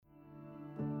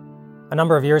A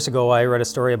number of years ago, I read a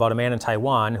story about a man in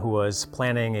Taiwan who was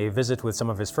planning a visit with some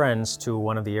of his friends to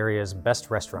one of the area's best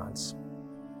restaurants.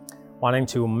 Wanting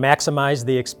to maximize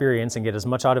the experience and get as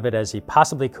much out of it as he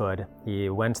possibly could, he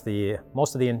went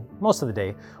most of the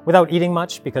day without eating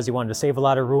much because he wanted to save a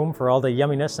lot of room for all the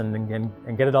yumminess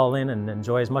and get it all in and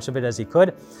enjoy as much of it as he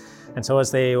could. And so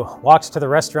as they walked to the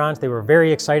restaurant, they were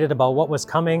very excited about what was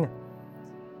coming,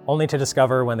 only to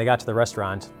discover when they got to the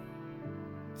restaurant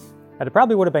that it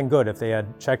probably would have been good if they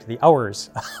had checked the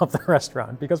hours of the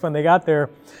restaurant, because when they got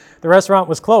there, the restaurant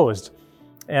was closed.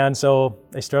 And so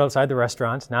they stood outside the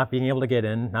restaurant, not being able to get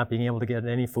in, not being able to get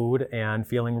any food, and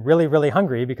feeling really, really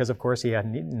hungry because, of course, he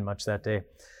hadn't eaten much that day.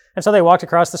 And so they walked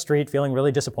across the street feeling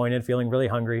really disappointed, feeling really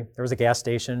hungry. There was a gas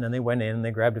station, and they went in, and they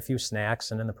grabbed a few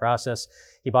snacks, and in the process,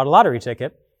 he bought a lottery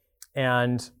ticket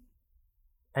and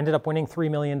ended up winning $3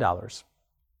 million.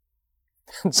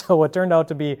 And so what turned out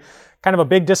to be kind of a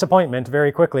big disappointment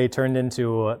very quickly turned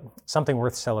into something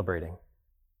worth celebrating.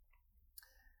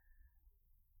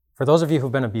 For those of you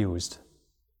who've been abused,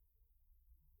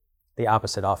 the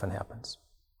opposite often happens.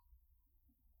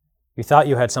 You thought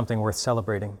you had something worth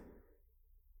celebrating.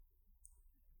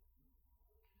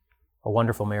 A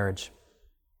wonderful marriage.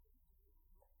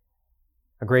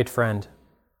 A great friend.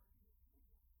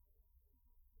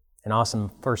 An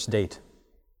awesome first date.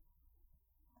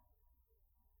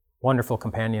 Wonderful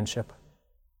companionship.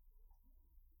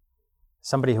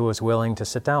 Somebody who was willing to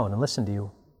sit down and listen to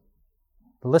you.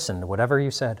 Listen to whatever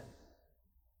you said.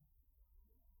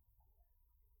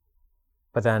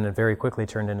 But then it very quickly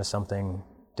turned into something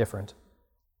different.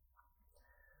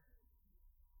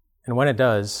 And when it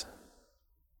does,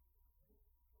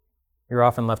 you're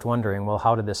often left wondering, well,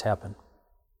 how did this happen?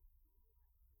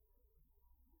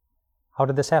 How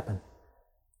did this happen?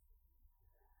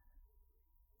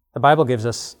 The Bible gives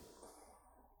us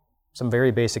some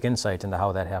very basic insight into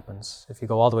how that happens. If you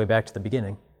go all the way back to the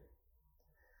beginning,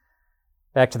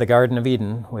 back to the Garden of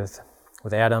Eden with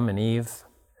Adam and Eve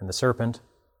and the serpent,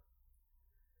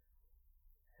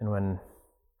 and when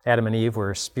Adam and Eve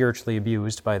were spiritually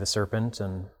abused by the serpent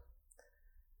and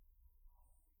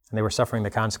they were suffering the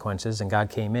consequences, and God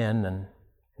came in and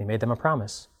He made them a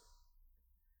promise.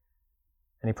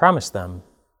 And He promised them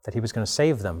that He was going to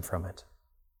save them from it.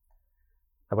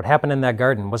 That what happened in that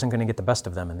garden wasn't going to get the best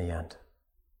of them in the end.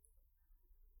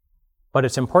 But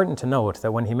it's important to note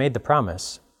that when He made the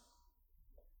promise,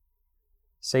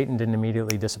 Satan didn't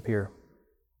immediately disappear.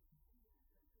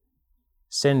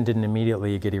 Sin didn't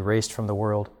immediately get erased from the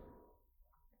world.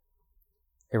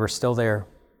 They were still there,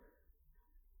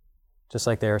 just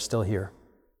like they are still here.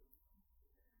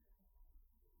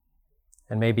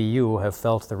 And maybe you have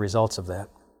felt the results of that,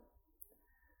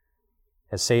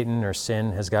 as Satan or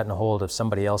sin has gotten a hold of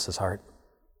somebody else's heart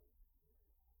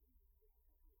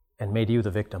and made you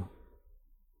the victim.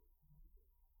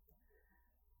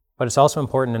 But it's also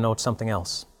important to note something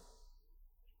else.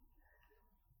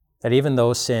 That even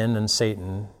though sin and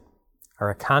Satan are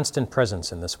a constant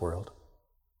presence in this world,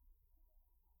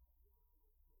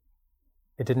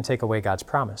 it didn't take away God's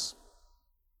promise.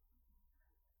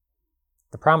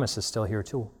 The promise is still here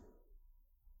too.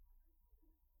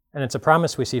 And it's a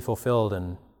promise we see fulfilled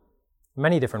in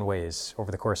many different ways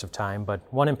over the course of time, but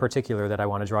one in particular that I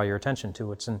want to draw your attention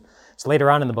to. It's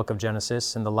later on in the book of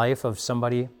Genesis, in the life of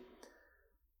somebody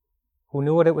who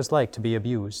knew what it was like to be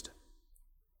abused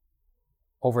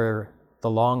over the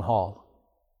long haul.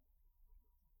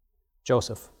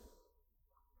 Joseph,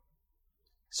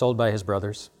 sold by his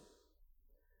brothers.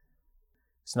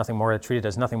 It's treated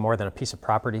as nothing more than a piece of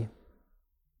property.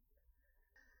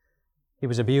 He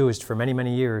was abused for many,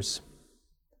 many years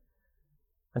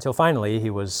until finally he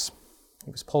was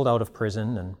pulled out of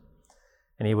prison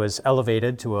and he was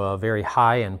elevated to a very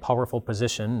high and powerful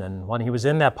position. And when he was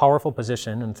in that powerful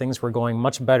position and things were going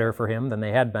much better for him than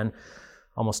they had been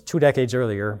almost 2 decades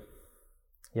earlier,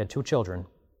 he had 2 children.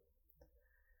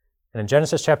 And in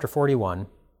Genesis chapter 41,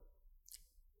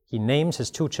 he names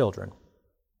his 2 children.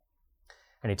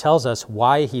 And he tells us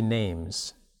why he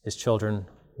names his children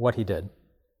what he did.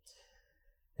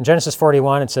 In Genesis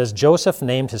 41, it says, Joseph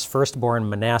named his firstborn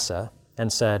Manasseh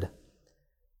and said,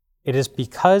 "It is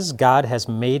because God has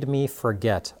made me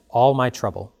forget all my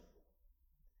trouble."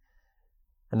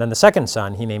 And then the second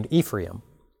son he named Ephraim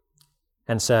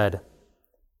and said,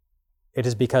 "It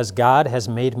is because God has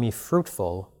made me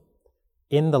fruitful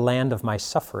in the land of my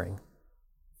suffering."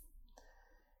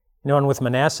 You know, and with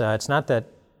Manasseh, it's not that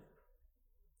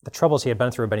the troubles he had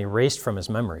been through had been erased from his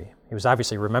memory. He was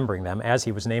obviously remembering them as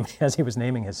he was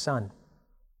naming his son.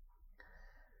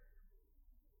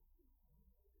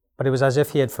 But it was as if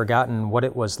he had forgotten what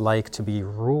it was like to be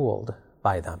ruled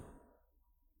by them.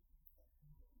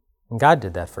 And God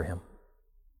did that for him.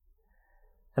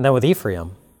 And then with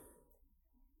Ephraim,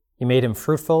 he made him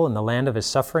fruitful in the land of his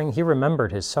suffering. He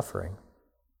remembered his suffering.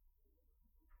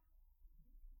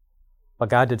 But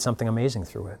God did something amazing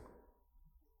through it.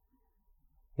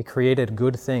 He created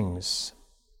good things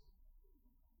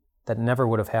that never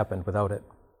would have happened without it.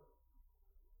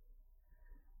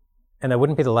 And that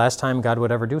wouldn't be the last time God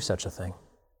would ever do such a thing.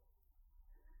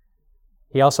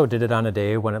 He also did it on a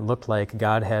day when it looked like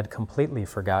God had completely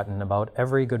forgotten about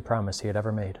every good promise he had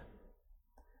ever made.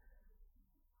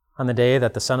 On the day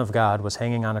that the Son of God was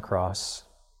hanging on a cross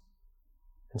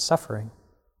and suffering,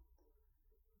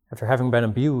 after having been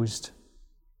abused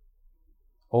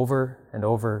over and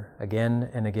over again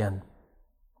and again.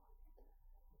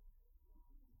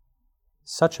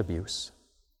 Such abuse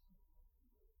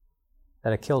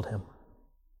that it killed him.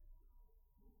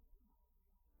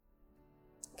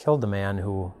 Killed the man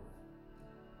who,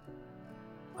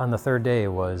 on the third day,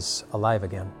 was alive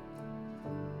again.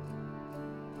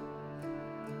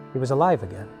 He was alive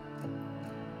again.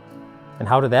 And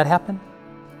how did that happen?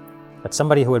 That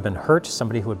somebody who had been hurt,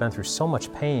 somebody who had been through so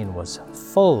much pain, was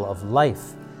full of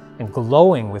life and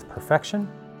glowing with perfection?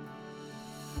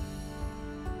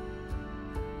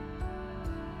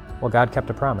 Well, God kept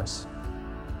a promise.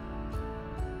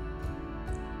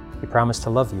 He promised to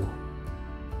love you.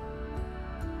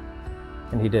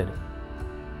 And he did.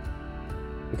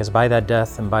 Because by that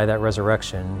death and by that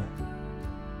resurrection,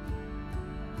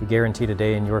 he guaranteed a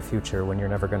day in your future when you're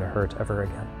never going to hurt ever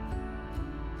again.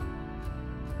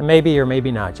 And maybe or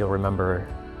maybe not, you'll remember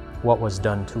what was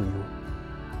done to you.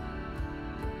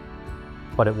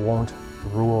 But it won't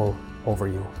rule over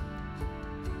you.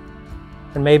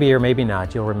 And maybe or maybe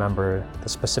not, you'll remember the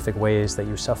specific ways that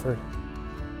you suffered.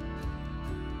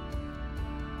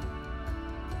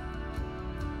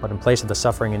 But in place of the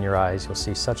suffering in your eyes, you'll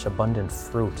see such abundant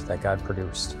fruit that God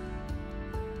produced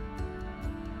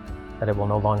that it will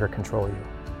no longer control you.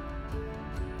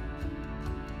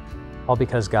 All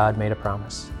because God made a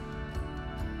promise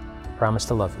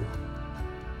to love you,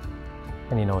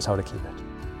 and he knows how to keep it.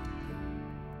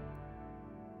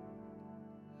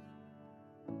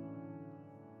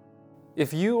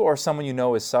 If you or someone you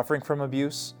know is suffering from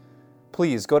abuse,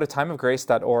 please go to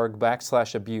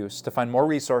timeofgrace.org/abuse to find more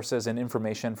resources and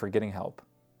information for getting help.